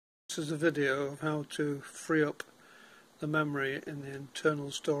This is a video of how to free up the memory in the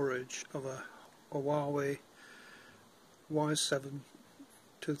internal storage of a Huawei Y7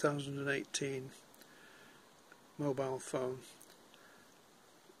 2018 mobile phone.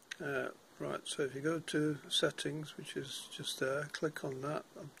 Right, so if you go to settings, which is just there, click on that.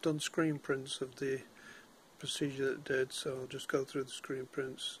 I've done screen prints of the procedure that it did, so I'll just go through the screen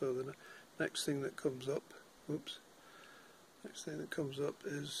prints. So the next thing that comes up,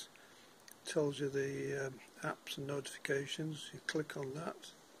 is tells you the apps and notifications. You click on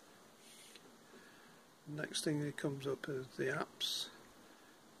that. Next thing that comes up is the apps.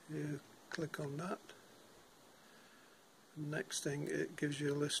 You click on that. Next thing, it gives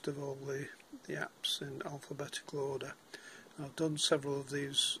you a list of all the apps in alphabetical order. I've done several of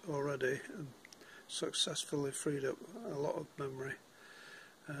these already and successfully freed up a lot of memory.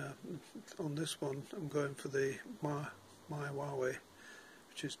 On this one I'm going for the my Huawei,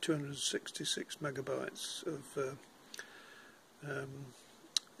 which is 266 megabytes of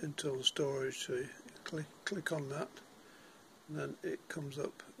internal storage. So you click on that, and then it comes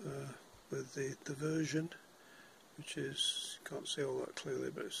up with the version, which is, you can't see all that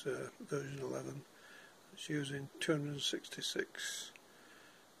clearly, but it's version 11. It's using 266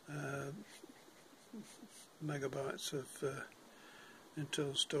 megabytes of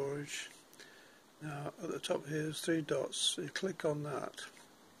internal storage. Now at the top here is 3 dots. So you click on that,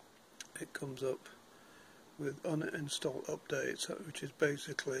 it comes up with uninstall updates, which is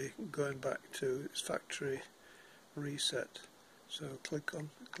basically going back to its factory reset. So click on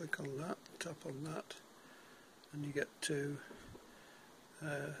that, tap on that, and you get to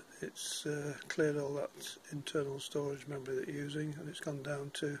it's cleared all that internal storage memory that you're using, and it's gone down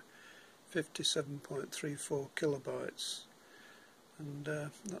to 57.34 kilobytes, and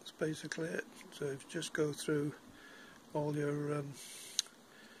that's basically it. So if you just go through all your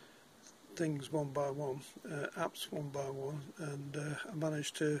things one by one, apps one by one, and I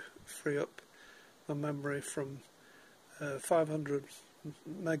managed to free up my memory from 500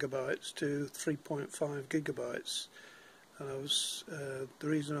 megabytes to 3.5 gigabytes. And I was the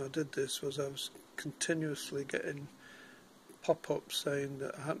reason I did this was I was continuously getting pop-ups saying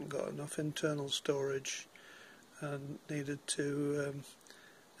that I hadn't got enough internal storage and needed to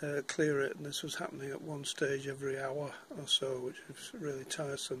clear it, and this was happening at one stage every hour or so, which was really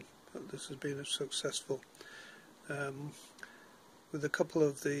tiresome. But this has been successful. With a couple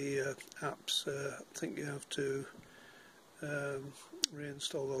of the apps, I think you have to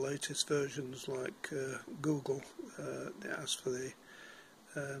reinstall the latest versions, like Google. It asks for the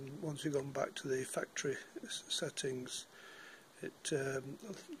once you've gone back to the factory settings, it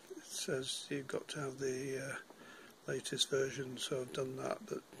says you've got to have the latest version. So I've done that,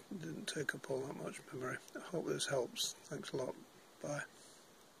 but didn't take up all that much memory. I hope this helps. Thanks a lot. Bye.